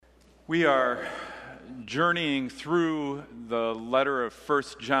We are journeying through the letter of 1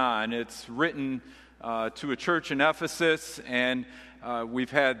 John. It's written to a church in Ephesus, and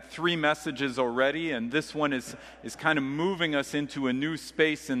we've had 3 messages already, and this one is kind of moving us into a new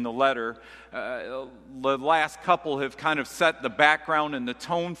space in the letter. The last couple have kind of set the background and the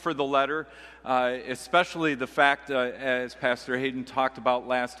tone for the letter, especially the fact, as Pastor Hayden talked about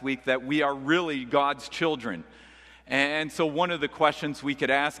last week, that we are really God's children. And so one of the questions we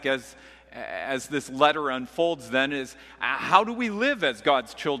could ask as this letter unfolds then is, how do we live as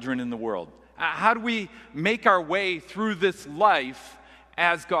God's children in the world? How do we make our way through this life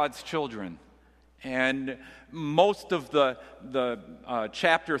as God's children? And most of the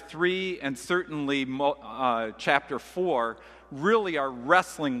chapter 3 and certainly chapter 4 really are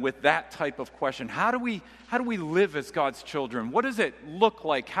wrestling with that type of question. How do we live as God's children? What does it look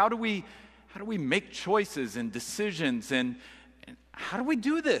like? How do we make choices and decisions, and how do we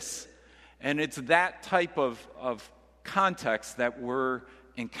do this? And it's that type of context that we're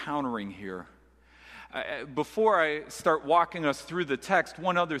encountering here. Before I start walking us through the text,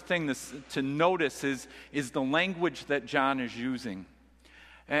 one other thing to notice is the language that John is using.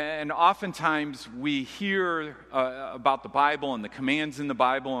 And oftentimes we hear about the Bible and the commands in the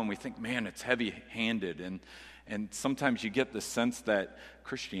Bible, and we think, man, it's heavy-handed. And sometimes you get the sense that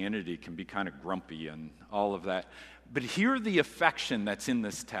Christianity can be kind of grumpy and all of that. But hear the affection that's in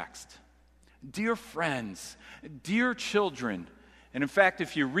this text. Dear friends, dear children. And in fact,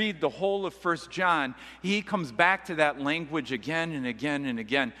 if you read the whole of 1 John, he comes back to that language again and again and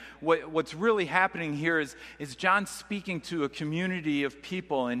again. What's really happening here is John speaking to a community of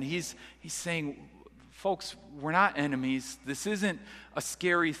people, and he's saying, folks, we're not enemies. This isn't a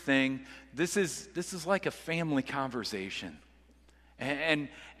scary thing. This is like a family conversation. And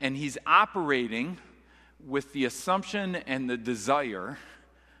he's operating with the assumption and the desire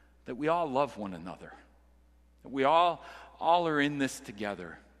that we all love one another. That we all are in this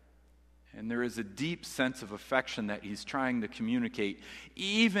together. And there is a deep sense of affection that he's trying to communicate,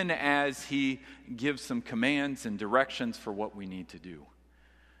 even as he gives some commands and directions for what we need to do.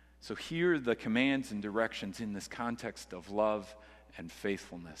 So hear the commands and directions in this context of love and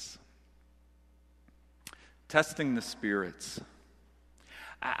faithfulness. Testing the spirits.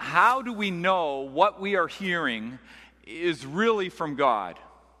 How do we know what we are hearing is really from God?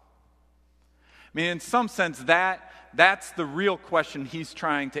 I mean, in some sense, that's the real question he's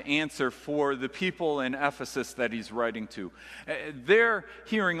trying to answer for the people in Ephesus that he's writing to. They're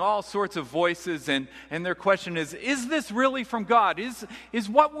hearing all sorts of voices, and their question is this really from God? Is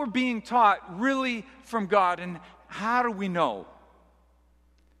what we're being taught really from God? And how do we know?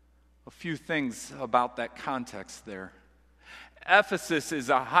 A few things about that context there. Ephesus is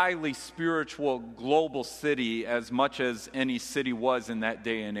a highly spiritual global city, as much as any city was in that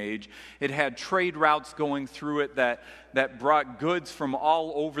day and age. It had trade routes going through it that brought goods from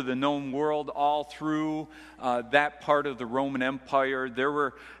all over the known world, all through that part of the Roman Empire. There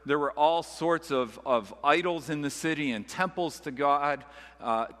were all sorts of idols in the city and temples to God,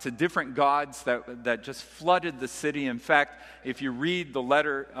 to different gods that just flooded the city. In fact, if you read the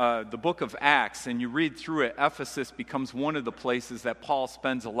letter, the book of Acts, and you read through it, Ephesus becomes one of the places that Paul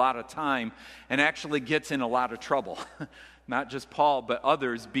spends a lot of time and actually gets in a lot of trouble. Not just Paul, but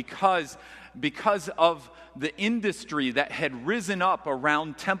others, because of the industry that had risen up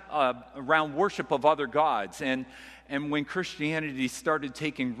around worship of other gods. And when Christianity started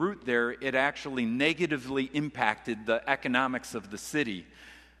taking root there, it actually negatively impacted the economics of the city,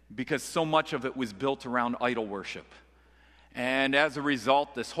 because so much of it was built around idol worship. And as a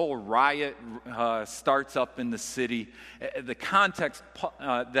result, this whole riot starts up in the city. The context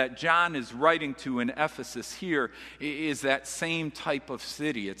that John is writing to in Ephesus here is that same type of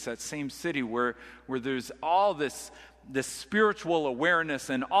city. It's that same city where there's all this spiritual awareness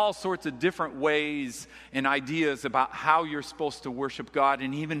and all sorts of different ways and ideas about how you're supposed to worship God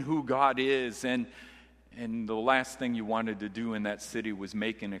and even who God is. And the last thing you wanted to do in that city was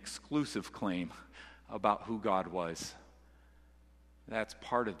make an exclusive claim about who God was. That's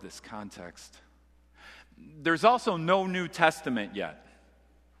part of this context. There's also no New Testament yet.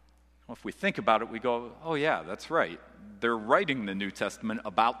 Well, if we think about it, we go, oh yeah, that's right. They're writing the New Testament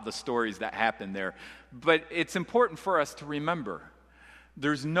about the stories that happened there. But it's important for us to remember,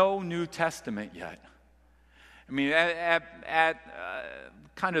 there's no New Testament yet. I mean, at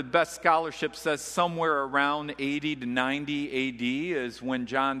kind of best scholarship says somewhere around 80 to 90 AD is when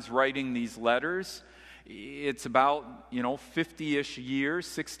John's writing these letters. It's about, 50-ish years,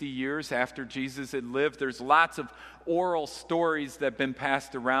 60 years after Jesus had lived. There's lots of oral stories that have been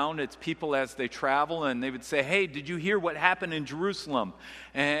passed around. It's people as they travel, and they would say, hey, did you hear what happened in Jerusalem?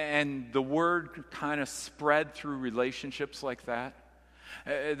 And the word kind of spread through relationships like that.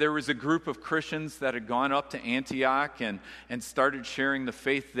 There was a group of Christians that had gone up to Antioch and started sharing the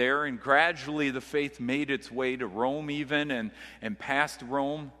faith there, and gradually the faith made its way to Rome even and past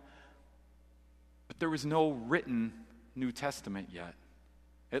Rome. But there was no written New Testament yet,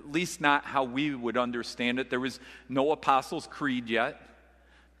 at least not how we would understand it. There was no Apostles' Creed yet.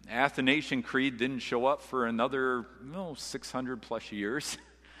 Athanasian Creed didn't show up for another 600 plus years.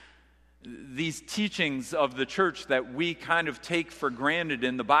 These teachings of the church that we kind of take for granted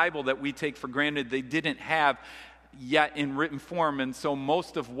in the Bible, that we take for granted, they didn't have yet in written form. And so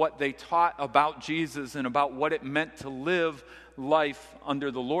most of what they taught about Jesus and about what it meant to live life under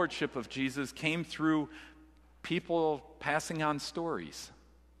the lordship of Jesus came through people passing on stories.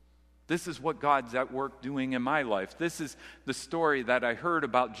 This is what God's at work doing in my life. This is the story that I heard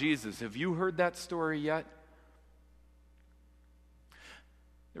about Jesus. Have you heard that story yet?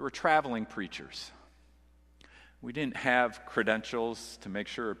 There were traveling preachers. We didn't have credentials to make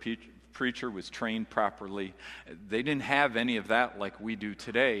sure a preacher was trained properly. They didn't have any of that like we do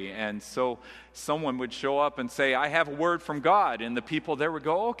today. And so someone would show up and say, I have a word from God. And the people there would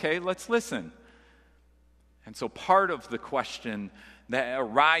go, okay, let's listen. And so part of the question that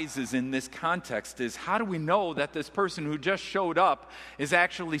arises in this context is, how do we know that this person who just showed up is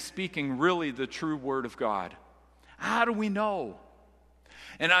actually speaking really the true word of God? How do we know?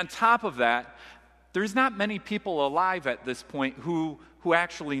 And on top of that, there's not many people alive at this point who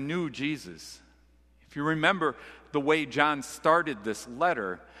actually knew Jesus. If you remember the way John started this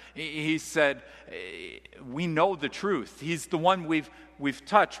letter, he said, we know the truth. He's the one we've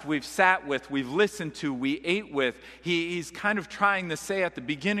touched, we've sat with, we've listened to, we ate with. He's kind of trying to say at the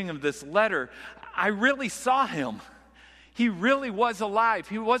beginning of this letter, I really saw him. He really was alive.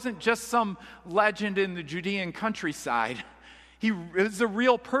 He wasn't just some legend in the Judean countryside. He is a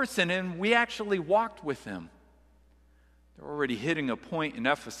real person, and we actually walked with him. They're already hitting a point in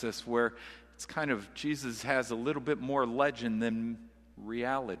Ephesus where it's kind of Jesus has a little bit more legend than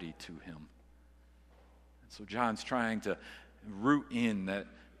reality to him. And so John's trying to root in that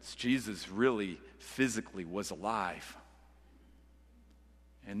Jesus really physically was alive.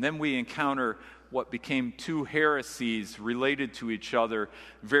 And then we encounter what became two heresies related to each other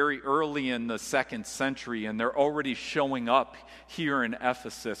very early in the 2nd century, and they're already showing up here in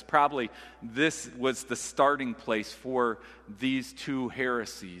Ephesus. Probably this was the starting place for these two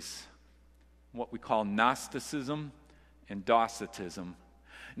heresies, what we call Gnosticism and Docetism.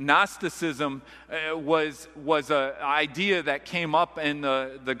 Gnosticism was an idea that came up in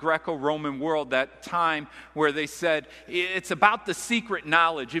the Greco-Roman world that time, where they said it's about the secret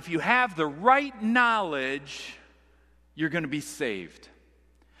knowledge. If you have the right knowledge, you're going to be saved.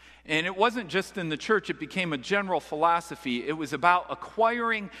 And it wasn't just in the church, it became a general philosophy. It was about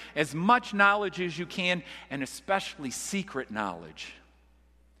acquiring as much knowledge as you can, and especially secret knowledge.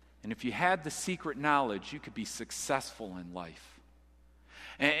 And if you had the secret knowledge, you could be successful in life.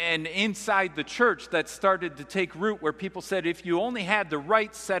 And inside the church, that started to take root, where people said, if you only had the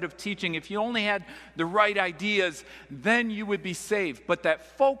right set of teaching, if you only had the right ideas, then you would be saved. But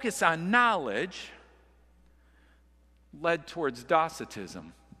that focus on knowledge led towards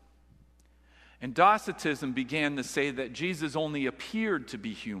Docetism. And Docetism began to say that Jesus only appeared to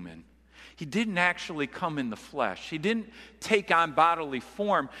be human. He didn't actually come in the flesh. He didn't take on bodily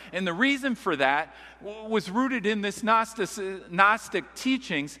form. And the reason for that was rooted in this Gnostic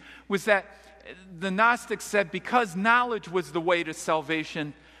teachings, was that the Gnostics said because knowledge was the way to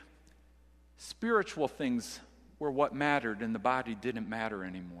salvation, spiritual things were what mattered, and the body didn't matter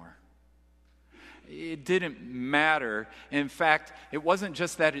anymore. It didn't matter. In fact, it wasn't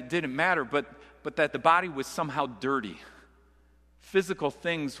just that it didn't matter, but that the body was somehow dirty. Physical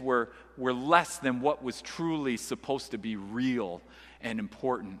things were less than what was truly supposed to be real and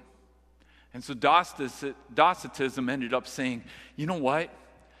important. And so Docetism ended up saying, you know what?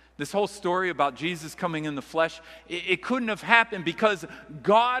 This whole story about Jesus coming in the flesh, it couldn't have happened because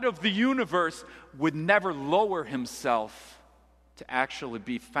God of the universe would never lower himself to actually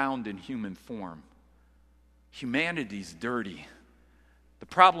be found in human form. Humanity's dirty. The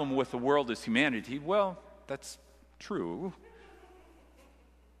problem with the world is humanity. Well, that's true.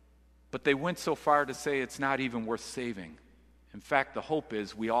 But they went so far to say it's not even worth saving. In fact, the hope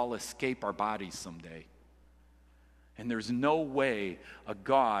is we all escape our bodies someday. And there's no way a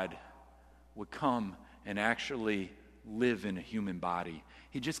God would come and actually live in a human body.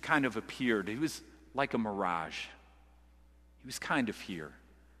 He just kind of appeared. He was like a mirage. He was kind of here,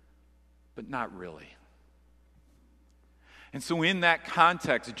 but not really. And so in that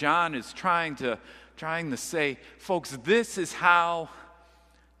context, John is trying to say, folks, this is how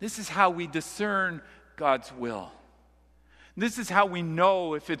we discern God's will. This is how we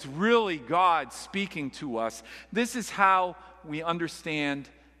know if it's really God speaking to us. This is how we understand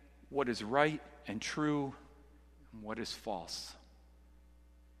what is right and true and what is false.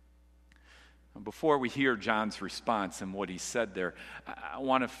 Before we hear John's response and what he said there, I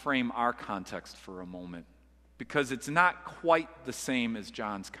want to frame our context for a moment, because it's not quite the same as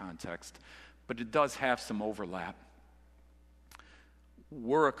John's context, but it does have some overlap.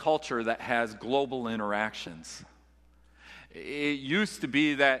 We're a culture that has global interactions. It used to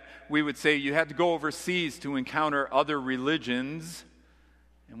be that we would say you had to go overseas to encounter other religions,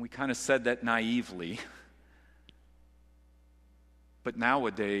 and we kind of said that naively. But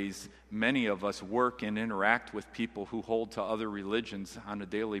nowadays, many of us work and interact with people who hold to other religions on a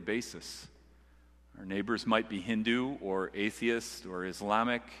daily basis. Our neighbors might be Hindu or atheist or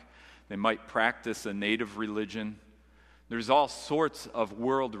Islamic. They might practice a native religion. There's all sorts of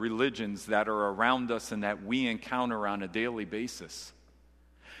world religions that are around us and that we encounter on a daily basis.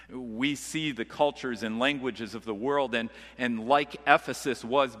 We see the cultures and languages of the world, and like Ephesus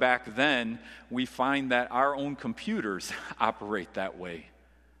was back then, we find that our own computers operate that way.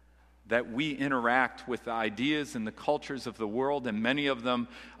 That we interact with the ideas and the cultures of the world, and many of them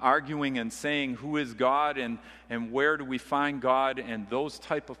arguing and saying, who is God and where do we find God? And those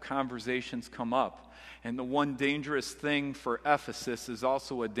type of conversations come up. And the one dangerous thing for Ephesus is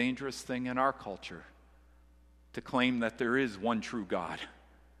also a dangerous thing in our culture. To claim that there is one true God.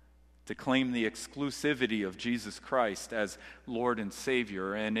 To claim the exclusivity of Jesus Christ as Lord and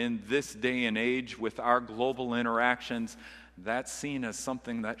Savior. And in this day and age, with our global interactions, that's seen as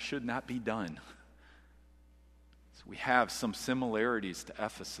something that should not be done. So we have some similarities to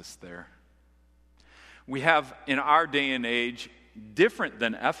Ephesus there. We have, in our day and age, different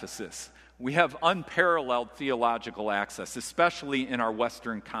than Ephesus, we have unparalleled theological access, especially in our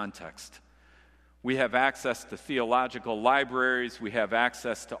Western context. We have access to theological libraries. We have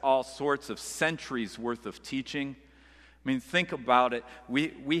access to all sorts of centuries worth of teaching. I mean, think about it.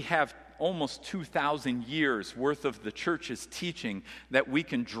 We have almost 2,000 years worth of the church's teaching that we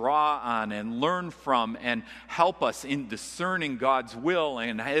can draw on and learn from and help us in discerning God's will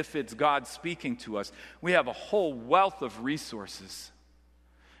and if it's God speaking to us. We have a whole wealth of resources.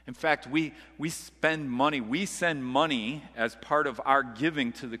 In fact, we spend money. We send money as part of our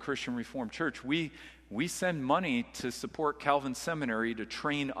giving to the Christian Reformed Church. We send money to support Calvin Seminary to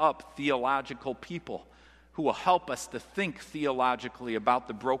train up theological people who will help us to think theologically about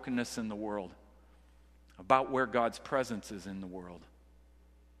the brokenness in the world, about where God's presence is in the world.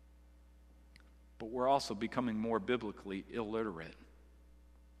 But we're also becoming more biblically illiterate.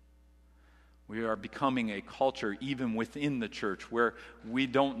 We are becoming a culture, even within the church, where we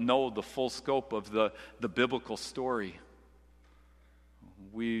don't know the full scope of the biblical story.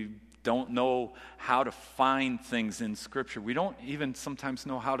 We don't know how to find things in Scripture. We don't even sometimes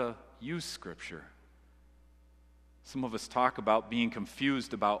know how to use Scripture. Some of us talk about being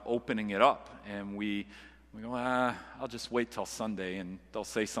confused about opening it up, and we go, I'll just wait till Sunday, and they'll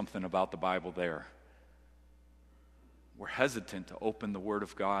say something about the Bible there. We're hesitant to open the Word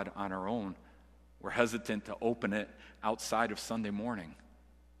of God on our own. We're hesitant to open it outside of Sunday morning.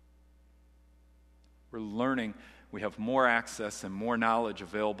 We're learning, we have more access and more knowledge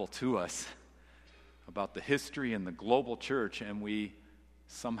available to us about the history and the global church, and we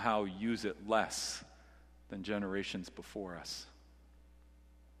somehow use it less than generations before us.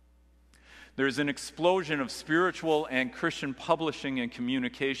 There's an explosion of spiritual and Christian publishing and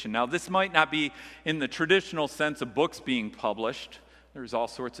communication. Now, this might not be in the traditional sense of books being published. There's all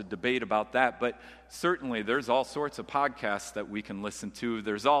sorts of debate about that, but certainly there's all sorts of podcasts that we can listen to.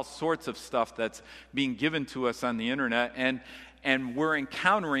 There's all sorts of stuff that's being given to us on the internet, and we're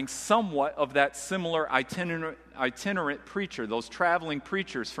encountering somewhat of that similar itinerant preacher, those traveling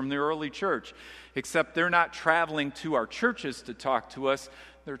preachers from the early church, except they're not traveling to our churches to talk to us.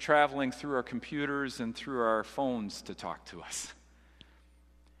 They're traveling through our computers and through our phones to talk to us.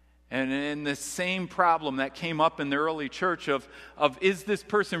 And in the same problem that came up in the early church of is this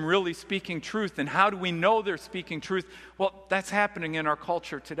person really speaking truth, and how do we know they're speaking truth? Well, that's happening in our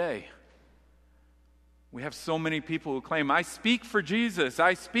culture today. We have so many people who claim, I speak for Jesus,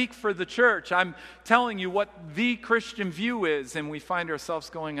 I speak for the church, I'm telling you what the Christian view is, and we find ourselves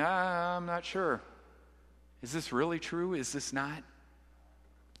going, I'm not sure. Is this really true? Is this not?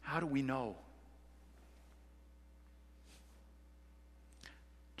 How do we know?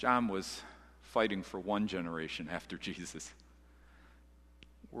 John was fighting for one generation after Jesus.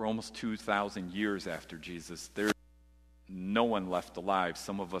 We're almost 2,000 years after Jesus. There's no one left alive.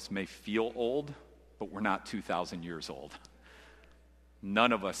 Some of us may feel old, but we're not 2,000 years old.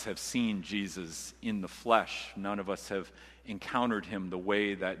 None of us have seen Jesus in the flesh. None of us have encountered him the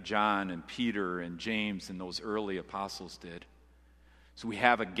way that John and Peter and James and those early apostles did. So we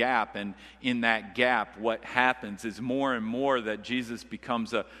have a gap, and in that gap, what happens is more and more that Jesus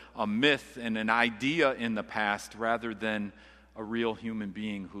becomes a myth and an idea in the past rather than a real human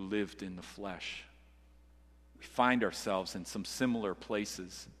being who lived in the flesh. We find ourselves in some similar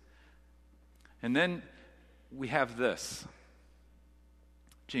places. And then we have this.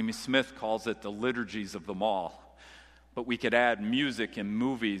 Jamie Smith calls it the liturgies of the mall. But we could add music and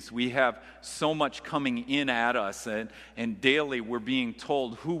movies. We have so much coming in at us, and daily we're being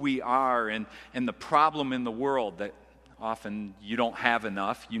told who we are and the problem in the world that often you don't have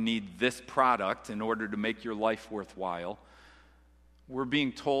enough. You need this product in order to make your life worthwhile. We're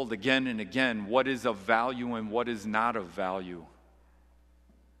being told again and again what is of value and what is not of value.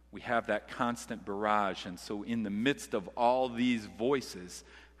 We have that constant barrage, and so in the midst of all these voices,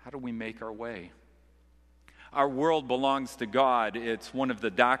 how do we make our way? Our world belongs to God. It's one of the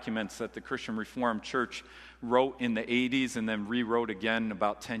documents that the Christian Reformed Church wrote in the 80s and then rewrote again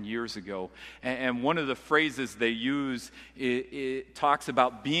about 10 years ago. And one of the phrases they use, it talks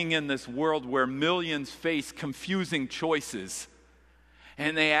about being in this world where millions face confusing choices.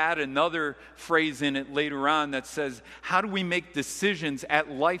 And they add another phrase in it later on that says, how do we make decisions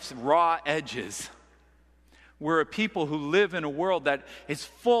at life's raw edges? We're a people who live in a world that is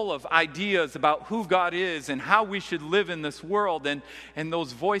full of ideas about who God is and how we should live in this world. And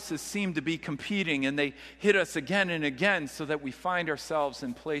those voices seem to be competing, and they hit us again and again so that we find ourselves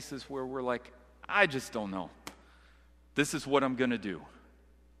in places where we're like, I just don't know. This is what I'm going to do.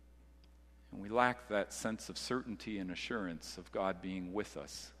 And we lack that sense of certainty and assurance of God being with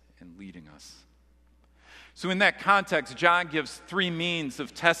us and leading us. So in that context, John gives three means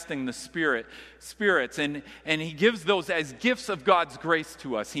of testing the spirits, and he gives those as gifts of God's grace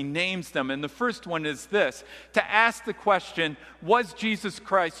to us. He names them, and the first one is this, to ask the question, was Jesus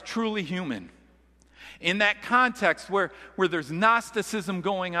Christ truly human? In that context where there's Gnosticism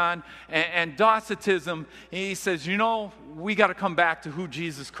going on and Docetism, he says, we got to come back to who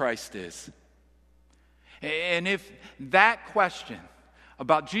Jesus Christ is. And if that question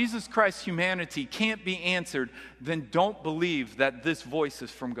about Jesus Christ's humanity can't be answered, then don't believe that this voice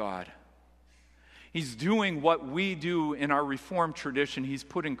is from God. He's doing what we do in our Reformed tradition. He's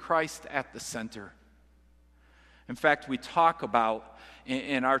putting Christ at the center. In fact, we talk about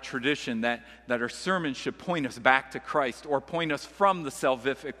in our tradition that our sermons should point us back to Christ or point us from the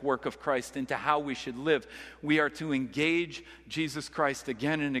salvific work of Christ into how we should live. We are to engage Jesus Christ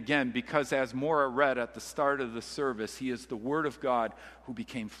again and again because, as Maura read at the start of the service, he is the Word of God who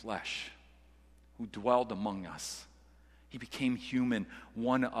became flesh, who dwelled among us. He became human,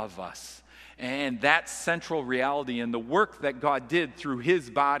 one of us. And that central reality and the work that God did through his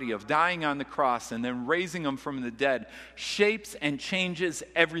body of dying on the cross and then raising him from the dead shapes and changes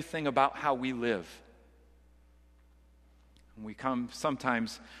everything about how we live.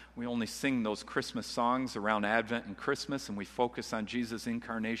 Sometimes we only sing those Christmas songs around Advent and Christmas, and we focus on Jesus'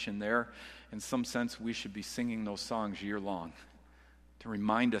 incarnation there. In some sense, we should be singing those songs year long to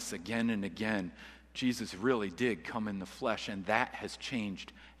remind us again and again, Jesus really did come in the flesh, and that has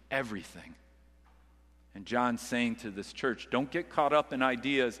changed everything. And John's saying to this church, don't get caught up in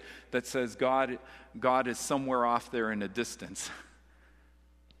ideas that says God is somewhere off there in a distance.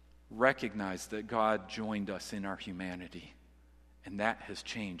 Recognize that God joined us in our humanity, and that has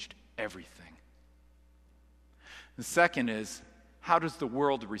changed everything. The second is, how does the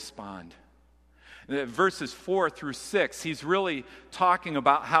world respond? Verses 4 through 6, he's really talking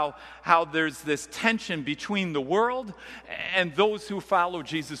about how there's this tension between the world and those who follow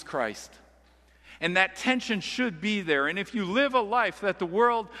Jesus Christ. And that tension should be there. And if you live a life that the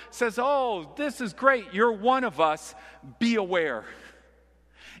world says, oh, this is great, you're one of us, be aware.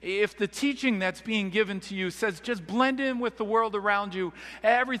 If the teaching that's being given to you says just blend in with the world around you,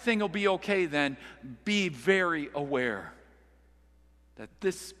 everything will be okay, then be very aware that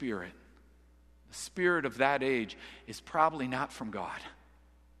this spirit, the spirit of that age, is probably not from God.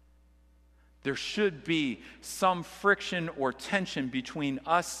 There should be some friction or tension between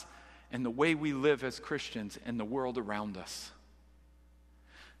us and the way we live as Christians and the world around us.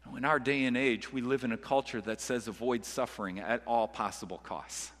 Now, in our day and age, we live in a culture that says avoid suffering at all possible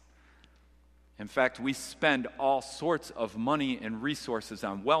costs. In fact, we spend all sorts of money and resources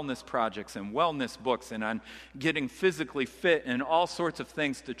on wellness projects and wellness books and on getting physically fit and all sorts of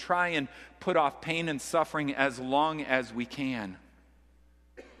things to try and put off pain and suffering as long as we can.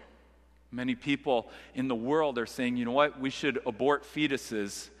 Many people in the world are saying, you know what, we should abort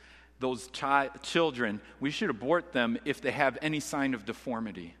fetuses, those children. We should abort them if they have any sign of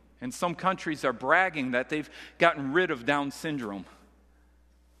deformity. And some countries are bragging that they've gotten rid of Down syndrome.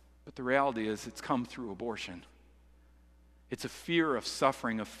 But the reality is it's come through abortion. It's a fear of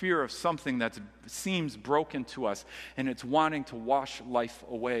suffering, a fear of something that seems broken to us, and it's wanting to wash life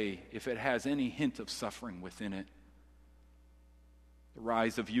away if it has any hint of suffering within it. The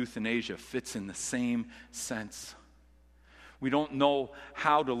rise of euthanasia fits in the same sense. We don't know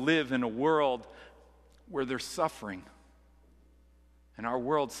how to live in a world where there's suffering. And our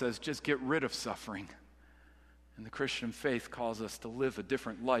world says, just get rid of suffering. And the Christian faith calls us to live a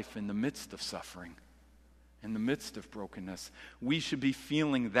different life in the midst of suffering, in the midst of brokenness. We should be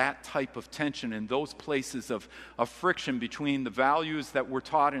feeling that type of tension in those places of friction between the values that we're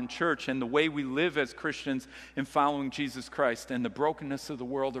taught in church and the way we live as Christians in following Jesus Christ and the brokenness of the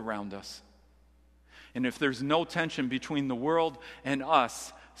world around us. And if there's no tension between the world and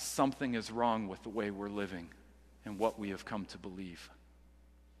us, something is wrong with the way we're living and what we have come to believe.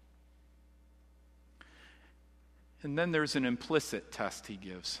 And then there's an implicit test he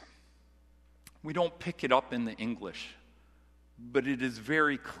gives. We don't pick it up in the English, but it is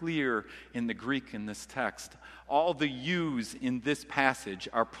very clear in the Greek in this text. All the yous in this passage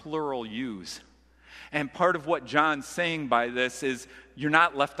are plural yous. And part of what John's saying by this is, you're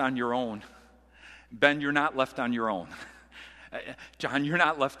not left on your own. Ben, you're not left on your own. John, you're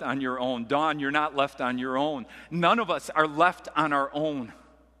not left on your own. Dawn, you're not left on your own. None of us are left on our own.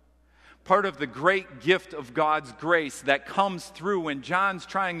 Part of the great gift of God's grace that comes through when John's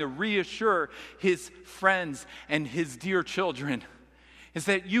trying to reassure his friends and his dear children is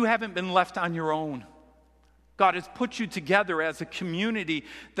that you haven't been left on your own. God has put you together as a community,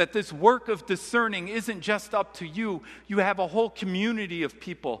 that this work of discerning isn't just up to you. You have a whole community of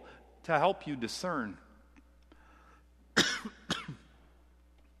people to help you discern.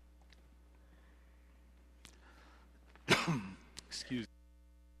 Excuse me.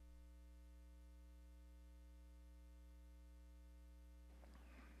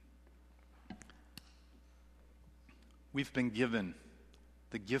 We've been given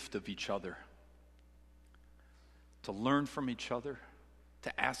the gift of each other, to learn from each other,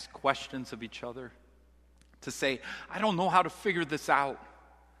 to ask questions of each other, to say, I don't know how to figure this out.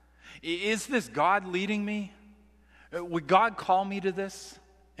 Is this God leading me? Would God call me to this?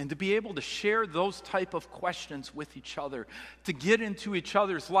 And to be able to share those type of questions with each other, to get into each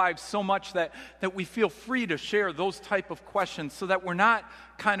other's lives so much that we feel free to share those type of questions so that we're not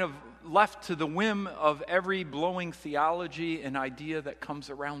kind of left to the whim of every blowing theology and idea that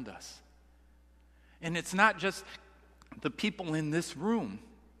comes around us. And it's not just the people in this room,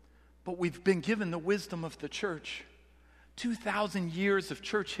 but we've been given the wisdom of the church. 2,000 years of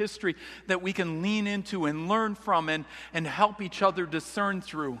church history that we can lean into and learn from and help each other discern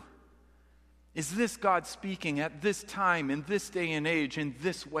through. Is this God speaking at this time, in this day and age, in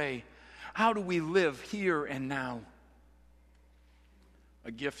this way? How do we live here and now?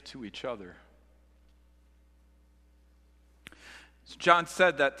 A gift to each other. So John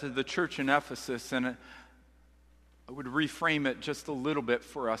said that to the church in Ephesus, and I would reframe it just a little bit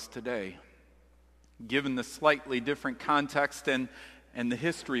for us today, given the slightly different context and the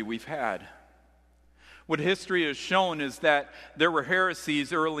history we've had. What history has shown is that there were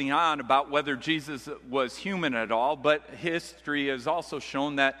heresies early on about whether Jesus was human at all, but history has also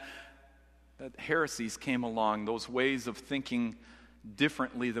shown that heresies came along, those ways of thinking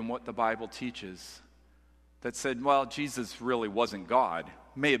differently than what the Bible teaches, that said, well, Jesus really wasn't God.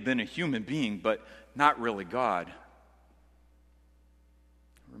 May have been a human being, but not really God.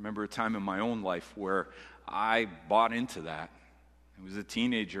 I remember a time in my own life where I bought into that. I was a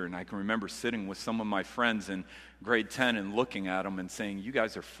teenager, and I can remember sitting with some of my friends in grade 10 and looking at them and saying, you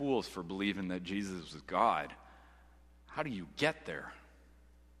guys are fools for believing that Jesus was God. How do you get there?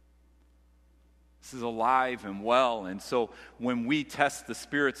 This is alive and well, and so when we test the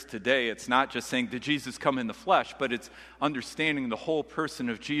spirits today, it's not just saying, did Jesus come in the flesh, but it's understanding the whole person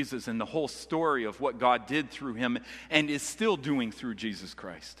of Jesus and the whole story of what God did through him and is still doing through Jesus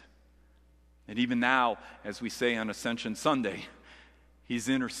Christ. And even now, as we say on Ascension Sunday, he's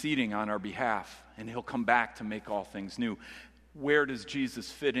interceding on our behalf, and he'll come back to make all things new. Where does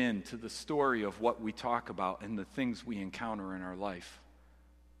Jesus fit into the story of what we talk about and the things we encounter in our life?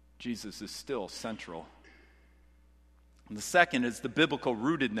 Jesus is still central. And the second is the biblical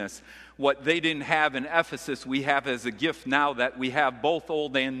rootedness. What they didn't have in Ephesus, we have as a gift now that we have both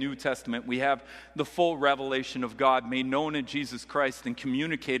Old and New Testament. We have the full revelation of God made known in Jesus Christ and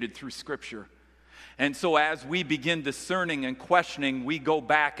communicated through Scripture. And so as we begin discerning and questioning, we go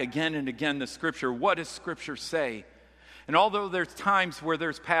back again and again to Scripture. What does Scripture say? And although there's times where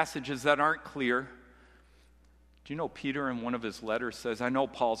there's passages that aren't clear, do you know Peter in one of his letters says, I know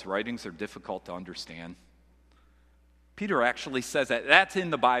Paul's writings are difficult to understand. Peter actually says that. That's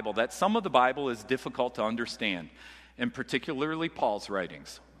in the Bible, that some of the Bible is difficult to understand, and particularly Paul's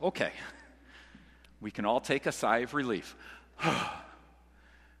writings. Okay, we can all take a sigh of relief.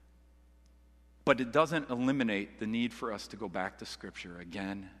 But it doesn't eliminate the need for us to go back to Scripture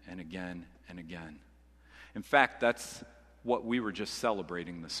again and again and again. In fact, that's what we were just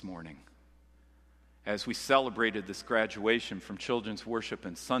celebrating this morning. As we celebrated this graduation from children's worship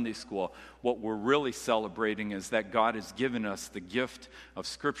and Sunday school, what we're really celebrating is that God has given us the gift of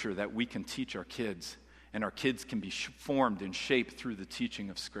Scripture that we can teach our kids, and our kids can be formed and shaped through the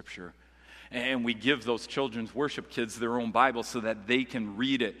teaching of Scripture. And we give those children's worship kids their own Bible so that they can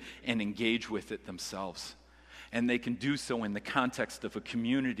read it and engage with it themselves. And they can do so in the context of a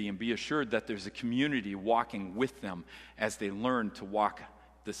community and be assured that there's a community walking with them as they learn to walk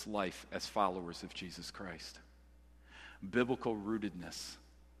this life as followers of Jesus Christ. Biblical rootedness.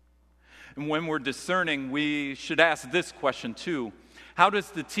 And when we're discerning, we should ask this question too. How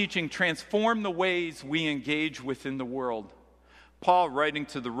does the teaching transform the ways we engage within the world? Paul, writing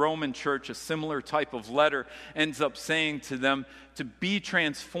to the Roman church a similar type of letter, ends up saying to them to be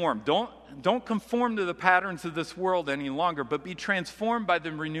transformed. Don't conform to the patterns of this world any longer, but be transformed by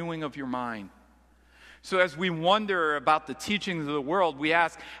the renewing of your mind. So as we wonder about the teachings of the world, we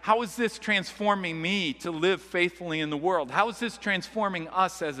ask, how is this transforming me to live faithfully in the world? How is this transforming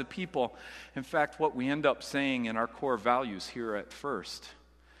us as a people? In fact, what we end up saying in our core values here at First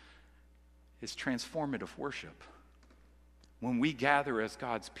is transformative worship. When we gather as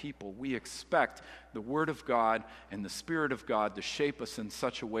God's people, we expect the Word of God and the Spirit of God to shape us in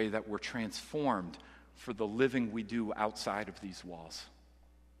such a way that we're transformed for the living we do outside of these walls.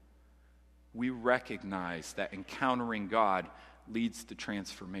 We recognize that encountering God leads to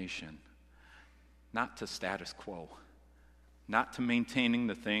transformation, not to status quo, not to maintaining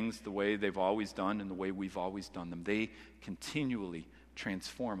the things the way they've always done and the way we've always done them. They continually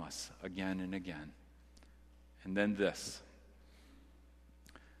transform us again and again. And then this.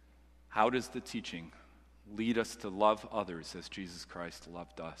 How does the teaching lead us to love others as Jesus Christ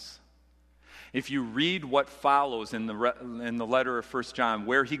loved us? If you read what follows in the letter of 1 John,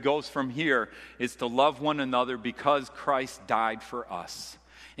 where he goes from here is to love one another because Christ died for us.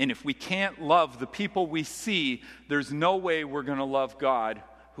 And if we can't love the people we see, there's no way we're going to love God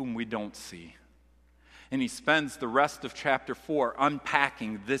whom we don't see. And he spends the rest of chapter 4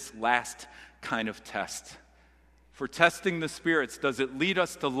 unpacking this last kind of test. For testing the spirits, does it lead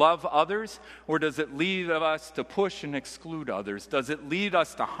us to love others, or does it lead us to push and exclude others? Does it lead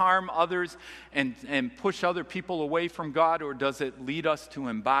us to harm others and push other people away from God, or does it lead us to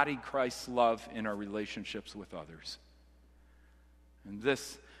embody Christ's love in our relationships with others? And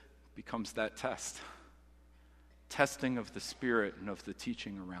this becomes that test. Testing of the Spirit and of the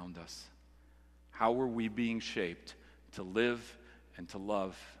teaching around us. How are we being shaped to live and to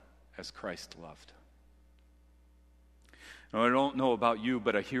love as Christ loved? Now, I don't know about you,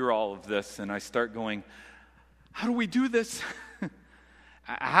 but I hear all of this and I start going, how do we do this?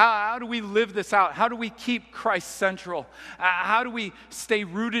 How do we live this out? How do we keep Christ central? How do we stay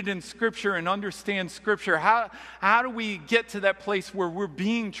rooted in Scripture and understand Scripture? How do we get to that place where we're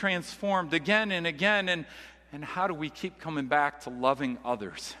being transformed again and again? And how do we keep coming back to loving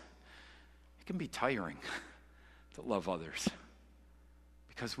others? It can be tiring to love others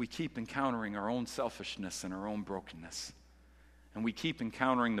because we keep encountering our own selfishness and our own brokenness. And we keep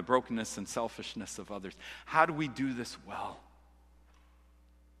encountering the brokenness and selfishness of others. How do we do this well?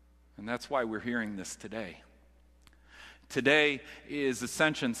 And that's why we're hearing this today. Today is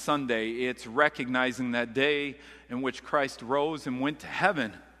Ascension Sunday. It's recognizing that day in which Christ rose and went to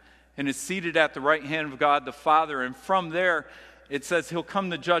heaven and is seated at the right hand of God the Father. And from there, it says he'll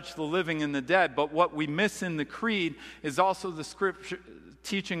come to judge the living and the dead. But what we miss in the creed is also the scripture,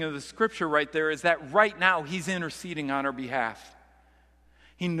 teaching of the Scripture right there, is that right now he's interceding on our behalf.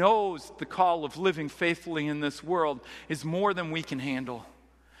 He knows the call of living faithfully in this world is more than we can handle.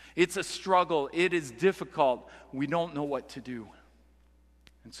 It's a struggle. It is difficult. We don't know what to do.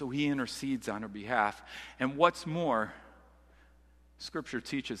 And so he intercedes on our behalf. And what's more, Scripture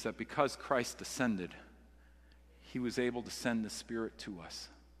teaches that because Christ ascended, he was able to send the Spirit to us.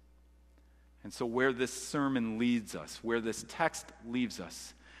 And so where this sermon leads us, where this text leaves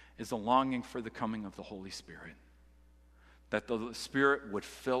us, is a longing for the coming of the Holy Spirit. That the Spirit would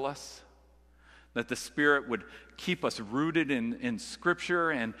fill us, that the Spirit would keep us rooted in Scripture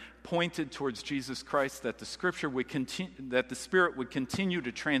and pointed towards Jesus Christ, that the Spirit would continue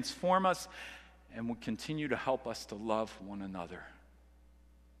to transform us and would continue to help us to love one another.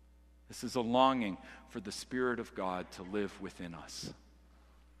 This is a longing for the Spirit of God to live within us.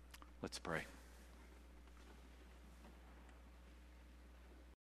 Let's pray.